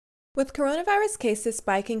With coronavirus cases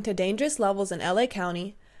spiking to dangerous levels in LA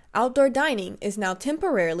County, outdoor dining is now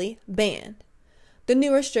temporarily banned. The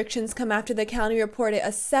new restrictions come after the county reported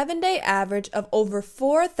a 7-day average of over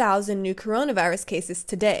 4,000 new coronavirus cases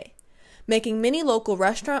today, making many local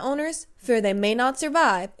restaurant owners fear they may not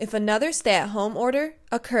survive if another stay-at-home order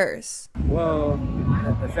occurs. Well,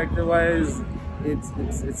 effective-wise, it's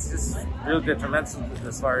just real detrimental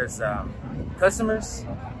as far as customers.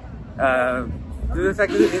 The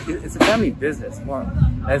fact that it's a family business. Well,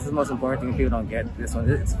 that's the most important thing people don't get. This one,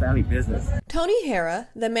 it's family business. Tony Hara,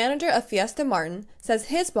 the manager of Fiesta Martin, says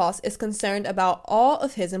his boss is concerned about all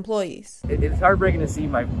of his employees. It's heartbreaking to see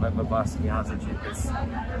my boss, to be honest with you, because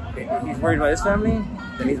he's worried about his family,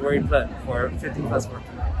 then he's worried for 50 plus more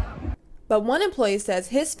people. But one employee says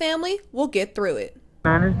his family will get through it.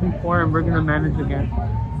 Managed before and we're going to manage again.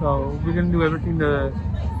 So we're going to do everything to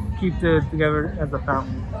keep it together as a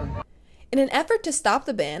family. In an effort to stop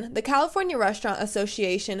the ban, the California Restaurant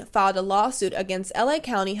Association filed a lawsuit against LA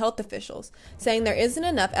County health officials, saying there isn't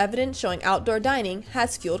enough evidence showing outdoor dining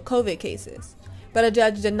has fueled COVID cases. But a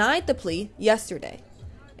judge denied the plea yesterday.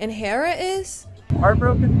 And Hara is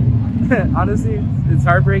heartbroken. Honestly, it's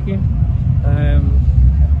heartbreaking.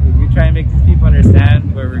 We try and make these people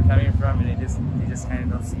understand where we're coming from, and they just kind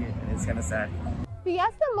of don't see it, and it's kind of sad.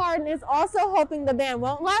 Fiesta Martin is also hoping the ban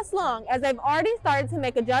won't last long, as they've already started to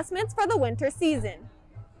make adjustments for the winter season.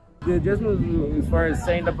 The adjustments as far as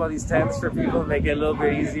setting up all these tents for people, make it a little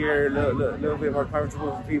bit easier, a little bit more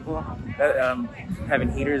comfortable for people.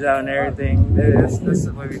 Having heaters out and everything, that's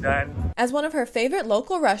what we've done. As one of her favorite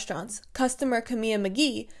local restaurants, customer Camilla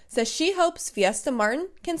McGee says she hopes Fiesta Martin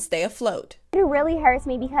can stay afloat. It really hurts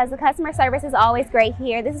me because the customer service is always great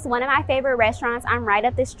here. This is one of my favorite restaurants. I'm right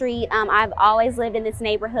up the street. I've always lived in this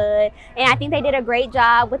neighborhood, and I think they did a great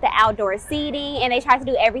job with the outdoor seating, and they tried to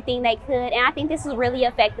do everything they could, and I think this will really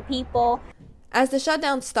affect the people. As the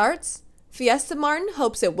shutdown starts, Fiesta Martin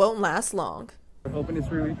hopes it won't last long. We're hoping it's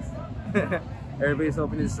 3 weeks. Everybody's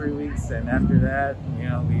hoping it's 3 weeks, and after that,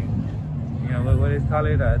 what do they call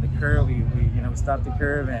it? The curve. We stop the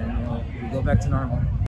curve, and we go back to normal.